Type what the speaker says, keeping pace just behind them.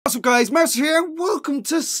What's up guys, Mairusu here, welcome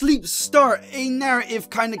to Sleep Start, a narrative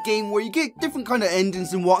kind of game where you get different kind of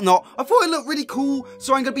endings and whatnot. I thought it looked really cool,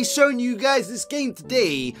 so I'm going to be showing you guys this game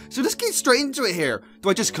today. So let's get straight into it here. Do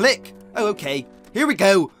I just click? Oh, okay. Here we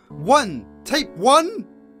go. Tape 1,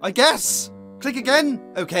 I guess. Click again.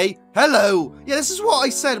 Okay. Hello. Yeah, this is what I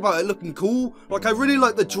said about it looking cool. Like, I really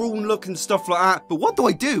like the drawn look and stuff like that. But what do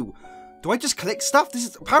I do? Do I just click stuff?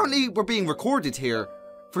 Apparently we're being recorded here.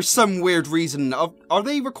 For some weird reason. Are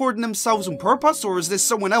they recording themselves on purpose, or is this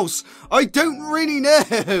someone else? I don't really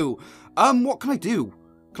know. What can I do?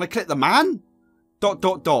 Can I click the man? ... Can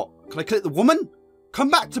I click the woman? Come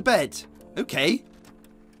back to bed. Okay.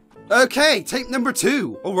 Okay, tape number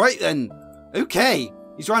 2. Alright then. Okay.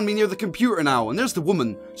 He's around me near the computer now, and there's the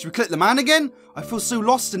woman. Should we click the man again? I feel so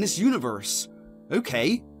lost in this universe.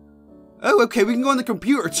 Okay. Oh, okay, we can go on the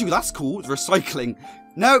computer too. That's cool. It's recycling.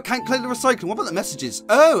 No, can't click the recycling. What about the messages?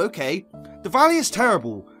 Oh, okay. The valley is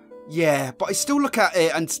terrible. Yeah, but I still look at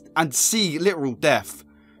it and see literal death.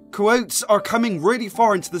 Quotes are coming really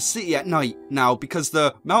far into the city at night now because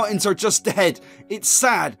the mountains are just dead. It's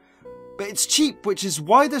sad, but it's cheap, which is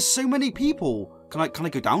why there's so many people. Can I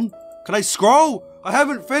go down? Can I scroll? I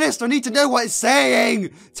haven't finished. I need to know what it's saying.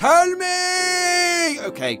 Tell me.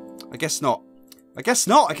 Okay, I guess not. I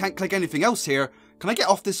can't click anything else here. Can I get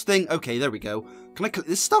off this thing? Okay, there we go. Can I click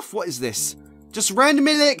this stuff? What is this? Just random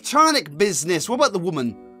electronic business. What about the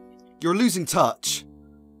woman? You're losing touch.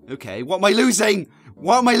 Okay, what am I losing?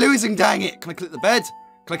 What am I losing, dang it? Can I click the bed?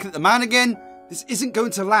 Can I click the man again? This isn't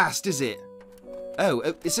going to last, is it? Oh,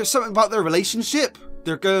 is there something about their relationship?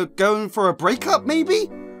 They're going for a breakup,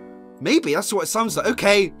 maybe? Maybe, that's what it sounds like.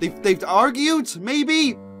 Okay, they've argued,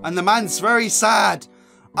 maybe? And the man's very sad.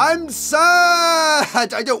 I'm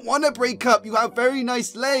sad! I don't want to break up. You have very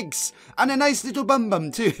nice legs. And a nice little bum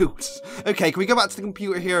too. Okay, can we go back to the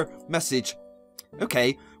computer here? Message.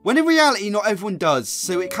 Okay. When in reality, not everyone does.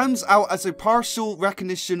 So it comes out as a partial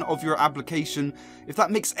recognition of your application. If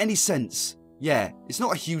that makes any sense. Yeah, it's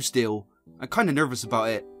not a huge deal. I'm kind of nervous about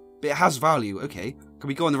it. But it has value. Okay. Can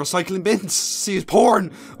we go in the recycling bins? See his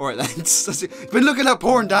porn. Alright then. Been looking at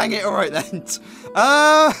porn, dang it. Alright then.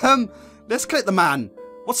 Let's click the man.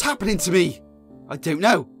 What's happening to me? I don't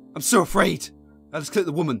know. I'm so afraid. Let's click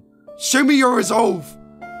the woman. Show me your resolve.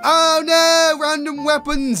 Oh no, random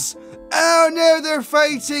weapons. Oh no, they're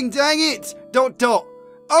fighting. Dang it. ...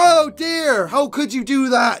 Oh dear, how could you do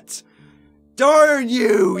that? Darn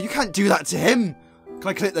you. You can't do that to him. Can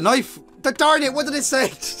I click the knife? Darn it, what did it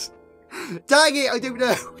say? Dang it, I don't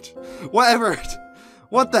know. Whatever.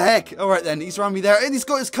 What the heck? Alright then, he's around me there. And he's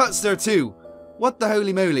got his cuts there too. What the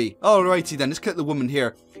holy moly? Alrighty then, let's click the woman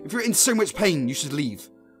here. If you're in so much pain, you should leave.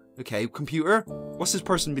 Okay, computer. What's this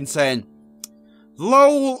person been saying?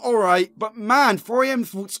 LOL, alright, but man, 4 AM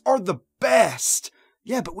thoughts are the best.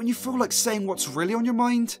 Yeah, but when you feel like saying what's really on your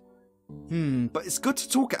mind? But it's good to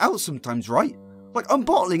talk it out sometimes, right? Like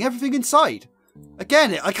unbottling everything inside.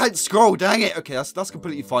 Again, I can't scroll, dang it. Okay, that's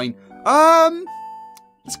completely fine.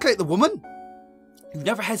 Let's click the woman. You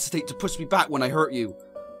never hesitate to push me back when I hurt you.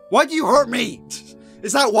 Why do you hurt me?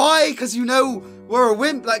 Is that why? Because you know we're a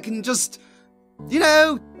wimp that can just, you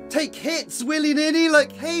know, take hits willy-nilly?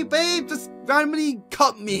 Like, hey babe, just randomly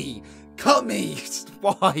cut me. Cut me.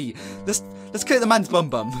 Why? Let's click the man's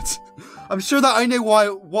bum. I'm sure that I know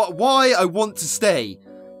why I want to stay.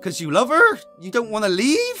 Because you love her? You don't want to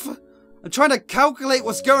leave? I'm trying to calculate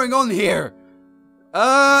what's going on here.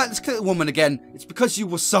 Let's click the woman again. It's because you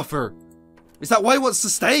will suffer. Is that why he wants to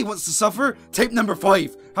stay? Wants to suffer? Tape number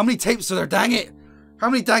 5. How many tapes are there? Dang it. How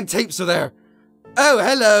many dang tapes are there? Oh,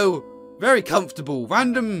 hello. Very comfortable.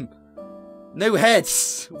 Random. No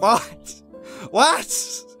heads. What? What?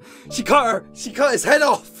 She cut his head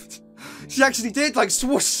off. She actually did, like,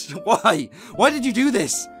 swoosh. Why? Why did you do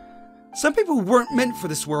this? Some people weren't meant for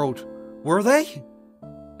this world. Were they?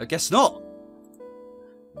 I guess not.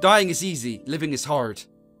 Dying is easy. Living is hard.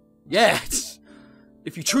 Yeah.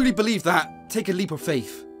 If you truly believe that, take a leap of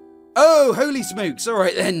faith. Oh, holy smokes.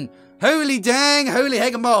 Alright then. Holy dang, holy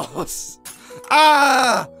hegamos.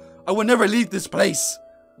 Ah! I will never leave this place.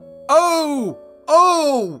 Oh!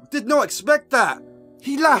 Did not expect that.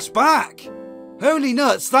 He lashed back. Holy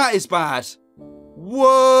nuts, that is bad.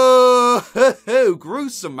 Whoa!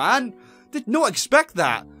 Gruesome, man. Did not expect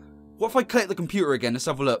that. What if I click the computer again? Let's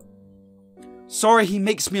have a look. Sorry, he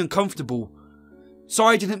makes me uncomfortable.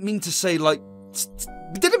 Sorry, I didn't mean to say like...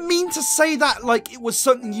 Didn't mean to say that like it was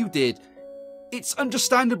something you did. It's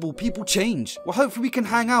understandable, people change. Well, hopefully we can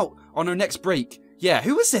hang out on our next break. Yeah,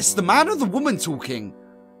 who is this? The man or the woman talking?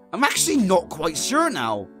 I'm actually not quite sure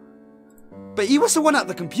now. But he was the one at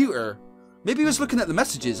the computer. Maybe he was looking at the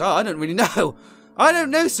messages. Oh, I don't really know. I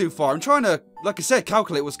don't know so far. I'm trying to, like I said,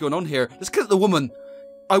 calculate what's going on here. Let's kill the woman.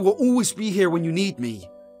 I will always be here when you need me.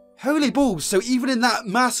 Holy balls. So even in that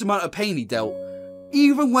massive amount of pain he dealt,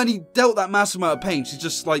 even when he dealt that massive amount of pain, she's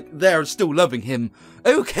just like there still loving him.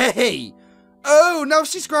 Okay. Oh, now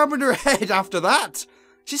she's grabbing her head after that.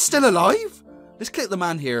 She's still alive? Let's click the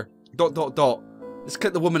man here. ... Let's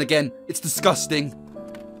click the woman again. It's disgusting.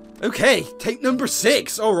 Okay, tape number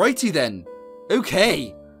 6. Alrighty then.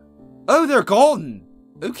 Okay. Oh, they're gone.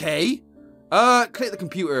 Okay. Click the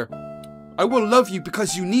computer. I will love you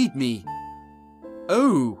because you need me.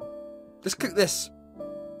 Oh. Let's click this.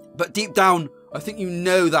 But deep down, I think you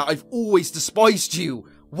know that I've always despised you.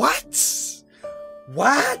 What?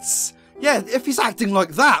 What? Yeah, if he's acting like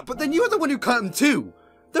that, but then you're the one who cut him too.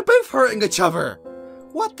 They're both hurting each other.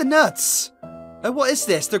 What the nuts? What is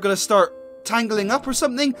this? They're gonna start tangling up or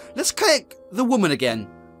something? Let's click the woman again. ...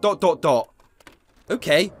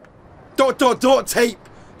 Okay. ... tape.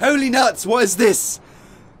 Holy nuts, what is this?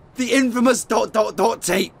 The infamous ...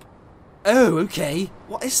 tape. Oh, okay.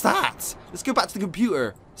 What is that? Let's go back to the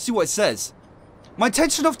computer. See what it says. My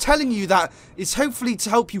intention of telling you that is hopefully to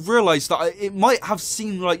help you realise that it might have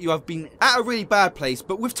seemed like you have been at a really bad place,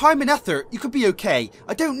 but with time and effort, you could be okay.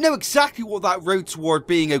 I don't know exactly what that road toward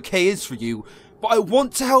being okay is for you, but I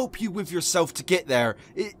want to help you with yourself to get there.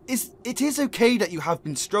 It is okay that you have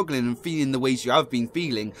been struggling and feeling the ways you have been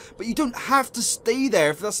feeling, but you don't have to stay there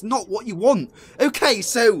if that's not what you want. Okay,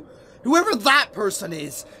 so whoever that person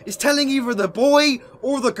is telling either the boy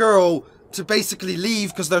or the girl to basically leave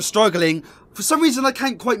because they're struggling. For some reason, I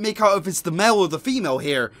can't quite make out if it's the male or the female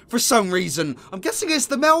here. For some reason. I'm guessing it's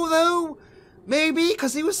the male, though? Maybe?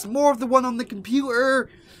 Because he was more of the one on the computer.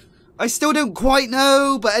 I still don't quite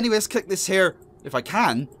know. But anyway, let's click this here. If I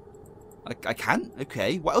can. I can?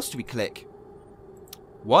 Okay. What else do we click?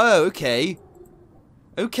 Whoa, okay.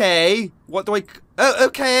 Okay. What do I... Oh,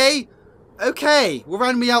 okay. Okay. We're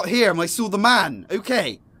rounding me out here. I saw the man.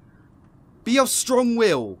 Okay. Be of strong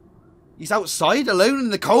will. He's outside, alone in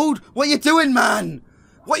the cold? What are you doing, man?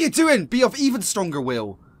 What are you doing? Be of even stronger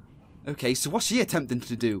will. Okay, so what's she attempting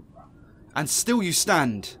to do? And still you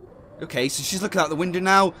stand. Okay, so she's looking out the window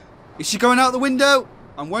now. Is she going out the window?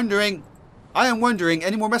 I'm wondering. I am wondering.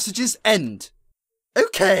 Any more messages? End.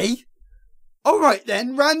 Okay. Alright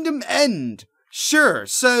then, random end. Sure,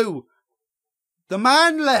 so the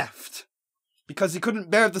man left because he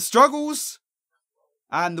couldn't bear the struggles.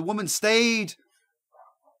 And the woman stayed.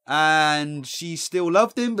 And she still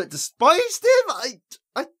loved him, but despised him?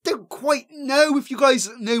 I don't quite know. If you guys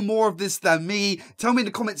know more of this than me, tell me in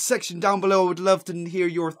the comments section down below. I would love to hear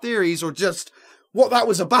your theories or just what that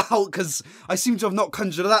was about, because I seem to have not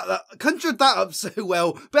conjured that up so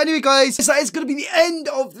well. But anyway, guys, that is going to be the end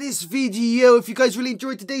of this video. If you guys really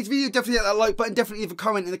enjoyed today's video, definitely hit that like button. Definitely leave a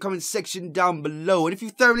comment in the comment section down below. And if you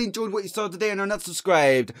thoroughly enjoyed what you saw today and are not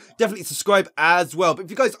subscribed, definitely subscribe as well. But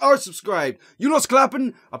if you guys are subscribed, you know what's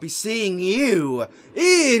clapping. I'll be seeing you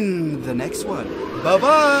in the next one.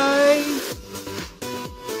 Bye-bye.